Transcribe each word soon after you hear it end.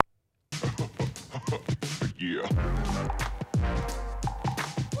Yeah.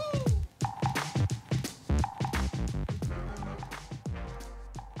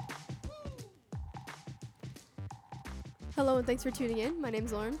 Hello and thanks for tuning in. My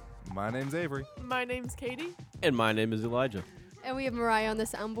name's Lauren. My name's Avery. My name's Katie. And my name is Elijah. And we have Mariah on the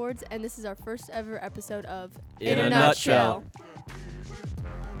soundboards, and this is our first ever episode of In a Nutshell.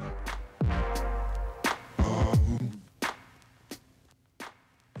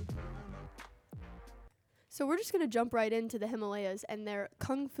 So we're just going to jump right into the Himalayas and their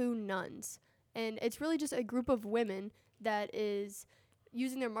Kung Fu nuns. And it's really just a group of women that is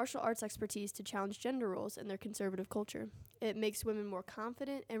using their martial arts expertise to challenge gender roles in their conservative culture. It makes women more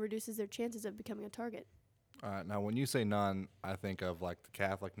confident and reduces their chances of becoming a target. Now, when you say nun, I think of like the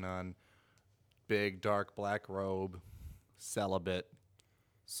Catholic nun, big dark black robe, celibate.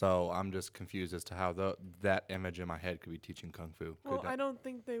 So I'm just confused as to how that image in my head could be teaching Kung Fu. Well, I don't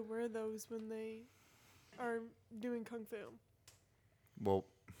think they wear those when they are doing Kung Fu. Well,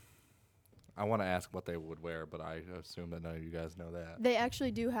 I want to ask what they would wear, but I assume that none of you guys know that. They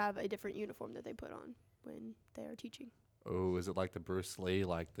actually do have a different uniform that they put on when they are teaching. Oh, is it like the Bruce Lee,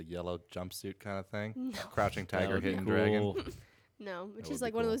 like the yellow jumpsuit kind of thing? No. Crouching That Tiger, would be Hidden cool. Dragon? No, it's That just would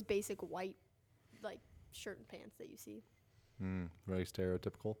like be one of cool. those basic white, like, shirt and pants that you see. Very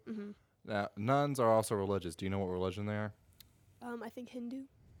stereotypical. Mm-hmm. Now, nuns are also religious. Do you know what religion they are? I think Hindu.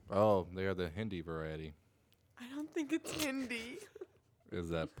 Oh, they are the Hindi variety. I don't think it's Hindi. Is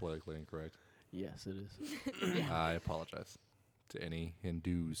that politically incorrect? Yes, it is. I apologize to any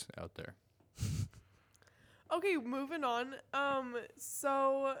Hindus out there. Okay, moving on.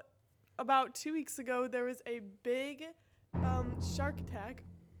 So about 2 weeks ago, there was a big shark attack.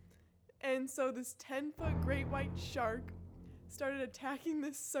 And so this 10-foot great white shark started attacking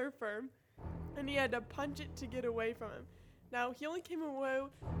this surfer, and he had to punch it to get away from him. Now, he only came away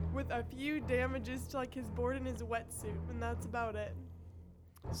with a few damages to like his board and his wetsuit, and that's about it.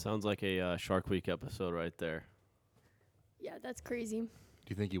 Sounds like a Shark Week episode right there. Yeah, that's crazy. Do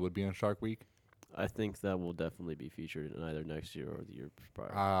you think he would be on Shark Week? I think that will definitely be featured in either next year or the year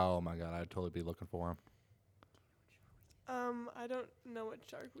prior. Oh my God, I'd totally be looking for him. I don't know what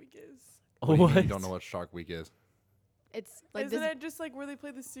Shark Week is. What do you mean you don't know what Shark Week is? It's like Isn't this. it just like where they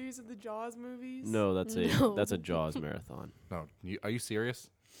play the series of the Jaws movies? No, that's No. a Jaws marathon. No, are you serious?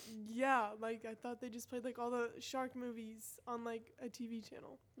 Yeah, like I thought they just played like all the shark movies on like a TV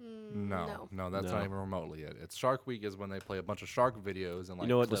channel. No, that's No. not even remotely it. It's Shark Week is when they play a bunch of shark videos and like You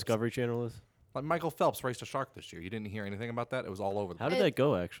know what clips. Discovery Channel is? Like Michael Phelps raced a shark this year. You didn't hear anything about that? It was all over. How did It- that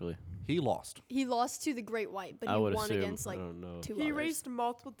go, actually? He lost. He lost to the Great White, but I he would won assume. against I like don't know. two He others. raced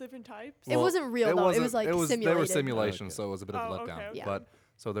multiple different types. It wasn't real, though. It was, like, They were simulated. simulations, Okay. so it was a bit of a Oh, letdown. okay. Yeah. But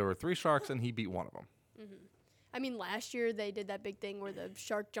so there were 3 sharks, and he beat one of them. I mean, last year they did that big thing where the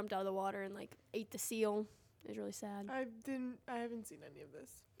shark jumped out of the water and like ate the seal. It was really sad. I haven't seen any of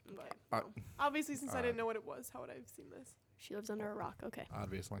this. But Uh, obviously, since I didn't know what it was, how would I have seen this? She lives under a rock. Okay.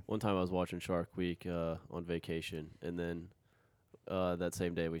 Obviously. One time I was watching Shark Week on vacation, and then that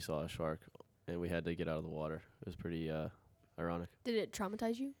same day we saw a shark, and we had to get out of the water. It was pretty ironic. Did it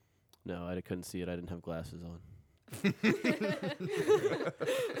traumatize you? No, I couldn't see it. I didn't have glasses on.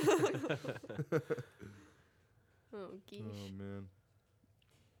 Oh, geesh. Oh man.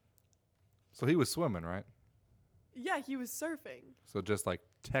 So he was swimming, right? Yeah, he was surfing. So just like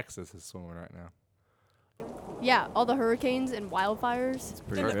Texas is swimming right now. Yeah, all the hurricanes and wildfires.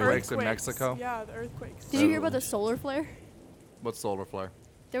 Pretty And the crazy. Earthquakes in Mexico? Yeah, the earthquakes. Did you hear about the solar flare? What's solar flare?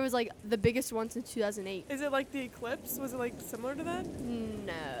 There was like the biggest one since 2008. Is it like the eclipse? Was it like similar to that?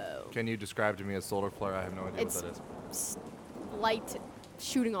 No. Can you describe to me a solar flare? I have no idea It's- what that is. Light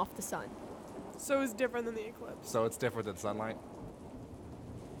shooting off the sun. So it was different than the eclipse. So it's different than sunlight?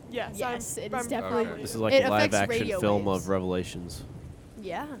 Yes. Yes, it is I'm definitely- Okay. This is like It a live affects action radio film waves. of Revelations.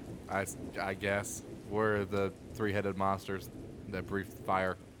 Yeah. I guess. We're the 3-headed monsters that breathe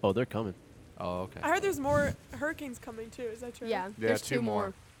fire. Oh, they're coming. Oh, okay. I heard there's more hurricanes coming too. Is that true? Yeah. Yeah, There's 2 two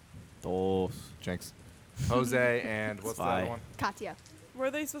more. Oh, Jinx. Jose and what's the other Spy. one? Katya. Where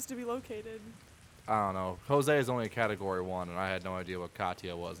are they supposed to be located? I don't know. Jose is only a category 1, and I had no idea what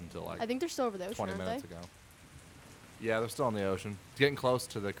Katia was until like I think they're still over the ocean, 20 aren't minutes they? ago. Yeah, they're still in the ocean. It's getting close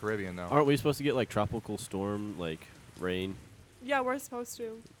to the Caribbean, though. aren't we supposed to get like tropical storm, like rain Yeah, we're supposed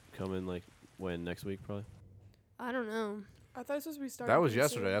to. coming like when next week probably? I don't know. I thought it was supposed to be starting. That was pretty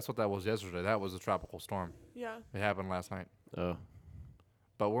yesterday. soon. That's what that was yesterday. That was a tropical storm. Yeah. It happened last night. Oh,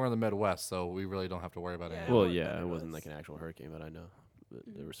 But we're in the Midwest, so we really don't have to worry about Yeah. anything. well, what yeah, that it wasn't was. like an actual hurricane, but I know that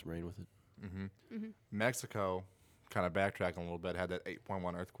there was some rain with it. Mm-hmm. Mexico, kind of backtracking a little bit, had that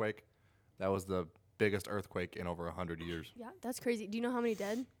 8.1 earthquake. That was the biggest earthquake in over 100 years. Yeah, that's crazy. Do you know how many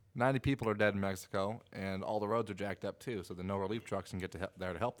dead? 90 people are dead in Mexico, and all the roads are jacked up too, so the no relief trucks can get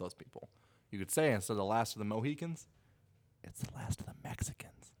there to help those people. You could say instead of the last of the Mohicans, it's the last of the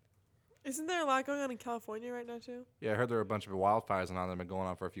Mexicans. Isn't there a lot going on in California right now too? Yeah, I heard there are a bunch of wildfires and all that have been going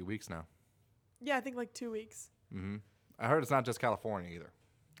on for a few weeks now. Yeah, I think like 2 weeks. Mm-hmm. I heard it's not just California either.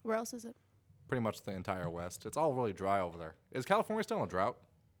 Where else is it? Pretty much the entire West. It's all really dry over there. Is California still in a drought?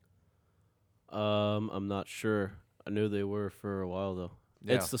 I'm not sure. I knew they were for a while though.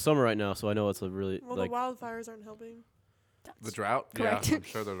 Yeah. It's the summer right now, so I know it's a really Well, like. the wildfires aren't helping. The drought? correct. Yeah, I'm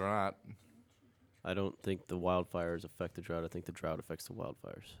sure they're not. I don't think the wildfires affect the drought. I think the drought affects the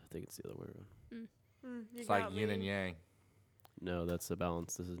wildfires. I think it's the other way around. You It's like got yin me. and yang. No, that's a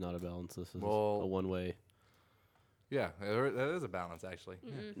balance. This is not a balance. This is Well- a one-way. Yeah, that is a balance, actually.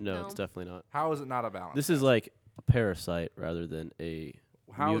 Mm-mm, No, it's definitely not. How is it not a balance? This is like a parasite rather than a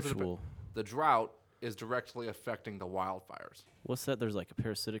How is it a mutual. the drought is directly affecting the wildfires. What's that? There's like a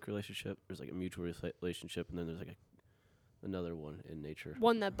parasitic relationship. There's like a mutual relationship, and then there's like another one in nature.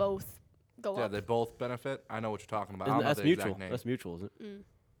 One that both go Yeah, up. they both benefit. I know what you're talking about. I Isn't don't know that's the mutual. exact name. That's mutual, isn't it?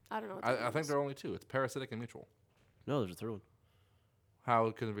 I don't know. What that I think means. there are only two. It's parasitic and mutual. No, there's a third one.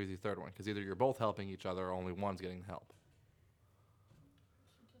 How could there be the third one? Because either you're both helping each other or only one's getting help.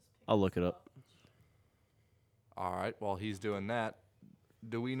 I'll look it up. All right, while he's doing that,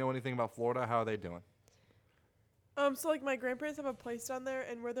 do we know anything about Florida? How are they doing? So like my grandparents have a place down there,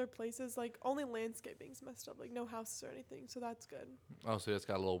 and where their place is, like only landscaping's messed up, like no houses or anything, so that's good. Oh, so it's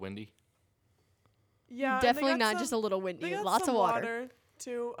got a little windy. Yeah, and they Definitely got not some- just a little They windy. got Lots some of water.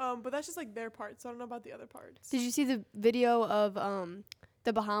 too. But that's just like their part, so I don't know about the other parts. Did you see the video of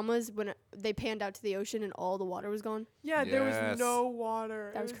the Bahamas when they panned out to the ocean and all the water was gone? Yeah, there Yes. was no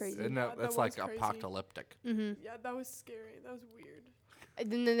water. That It was crazy. Isn't yeah, that, that's was like crazy. apocalyptic. Mm-hmm. Yeah, that was scary. That was weird.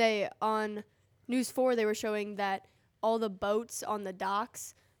 And then they on News 4 they were showing that all the boats on the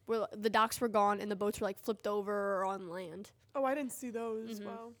docks were gone and the boats were like flipped over or on land. Oh, I didn't see those. Mhm.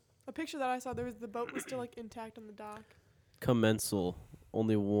 Wow. A picture that I saw, the boat was still like intact on the dock. Commensal.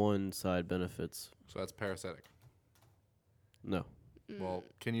 Only one side benefits. So that's parasitic. No, Well,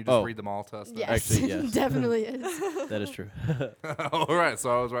 can you just Oh. read them all to us? then? Yes, Actually, yes. definitely is. that is true. All right,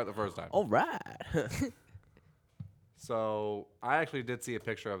 so I was right the first time. All right. So I actually did see a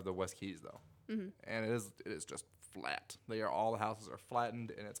picture of the West Keys though, Mm-hmm. and it is just flat. All the houses are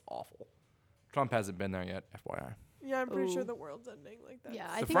flattened, and it's awful. Trump hasn't been there yet, FYI. Yeah, I'm pretty sure Ooh. the world's ending like that. Yeah,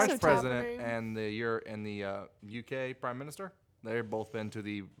 I The think French so too. president Happening. and the UK prime minister, they've both been to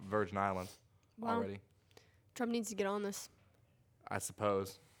the Virgin Islands Wow. already. Trump needs to get on this. I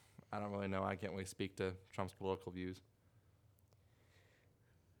suppose. I don't really know. I can't really speak to Trump's political views.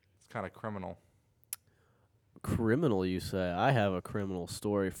 It's kind of criminal. Criminal, you say? I have a criminal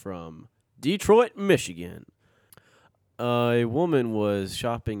story from Detroit, Michigan. A woman was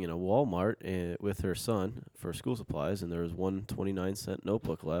shopping in a Walmart with her son for school supplies, and there was one 29-cent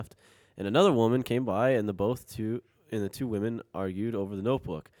notebook left. And another woman came by, and the two women argued over the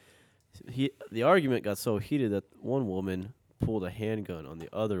notebook. The argument got so heated that one woman pulled a handgun on the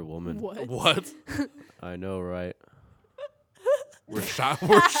other woman. What? I know, right? Were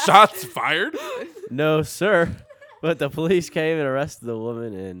shots fired? No, sir. But the police came and arrested the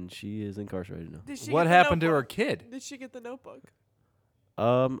woman, and she is incarcerated now. Did she What get the happened to her notebook? kid? Did she get the notebook?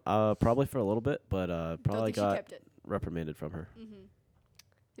 Probably for a little bit, but Don't probably think she got kept it. reprimanded from her.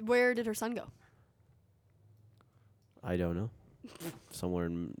 Mm-hmm. Where did her son go? I don't know. Somewhere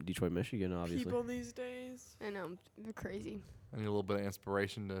in Detroit, Michigan, obviously. People these days. I know, they're crazy. I need a little bit of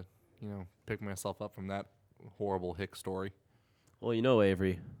inspiration to, pick myself up from that horrible hick story. Well, you know,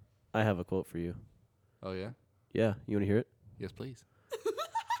 Avery, I have a quote for you. Oh yeah? Yeah, you want to hear it? Yes, please.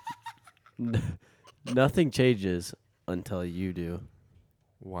 Nothing changes until you do.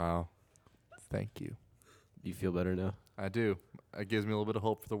 Wow. Thank you. You feel better now? I do. It gives me a little bit of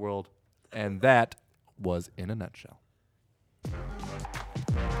hope for the world. And that was in a nutshell.